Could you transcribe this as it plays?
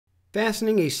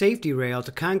Fastening a safety rail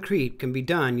to concrete can be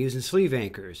done using sleeve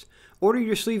anchors. Order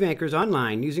your sleeve anchors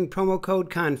online using promo code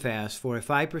CONFAST for a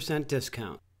 5%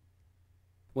 discount.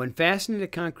 When fastening a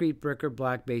concrete brick or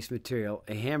block-based material,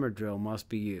 a hammer drill must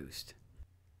be used.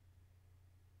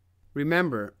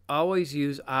 Remember, always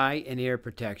use eye and ear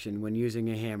protection when using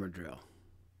a hammer drill.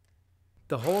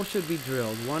 The hole should be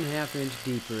drilled 1/2 inch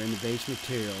deeper in the base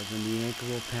material than the anchor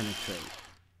will penetrate.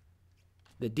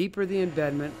 The deeper the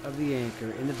embedment of the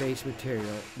anchor in the base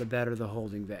material, the better the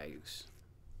holding values.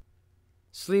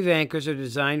 Sleeve anchors are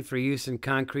designed for use in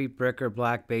concrete brick or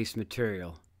block-based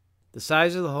material. The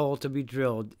size of the hole to be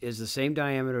drilled is the same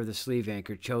diameter of the sleeve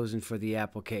anchor chosen for the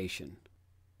application.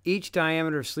 Each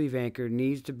diameter of sleeve anchor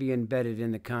needs to be embedded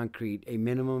in the concrete a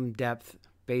minimum depth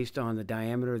based on the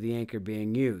diameter of the anchor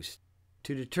being used.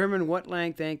 To determine what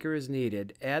length anchor is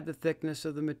needed, add the thickness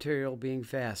of the material being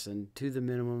fastened to the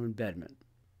minimum embedment.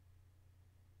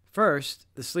 First,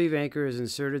 the sleeve anchor is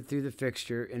inserted through the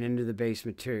fixture and into the base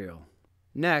material.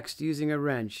 Next, using a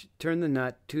wrench, turn the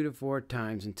nut 2 to 4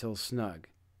 times until snug.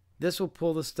 This will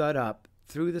pull the stud up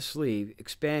through the sleeve,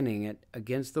 expanding it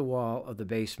against the wall of the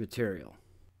base material.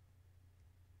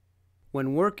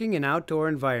 When working in outdoor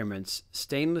environments,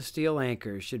 stainless steel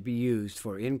anchors should be used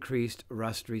for increased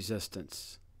rust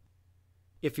resistance.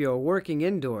 If you are working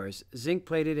indoors,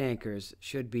 zinc-plated anchors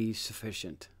should be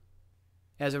sufficient.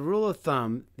 As a rule of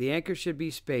thumb, the anchor should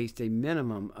be spaced a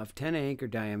minimum of 10 anchor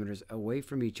diameters away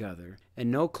from each other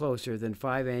and no closer than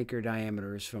 5 anchor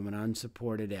diameters from an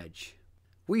unsupported edge.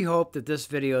 We hope that this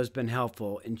video has been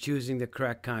helpful in choosing the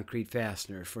correct concrete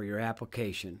fastener for your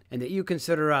application and that you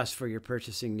consider us for your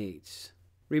purchasing needs.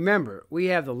 Remember, we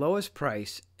have the lowest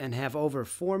price and have over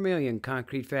 4 million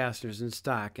concrete fasteners in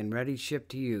stock and ready shipped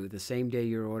to you the same day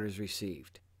your order is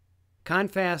received.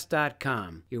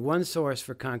 Confast.com, your one source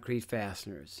for concrete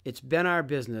fasteners. It's been our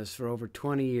business for over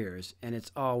 20 years, and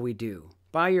it's all we do.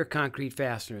 Buy your concrete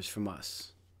fasteners from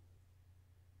us.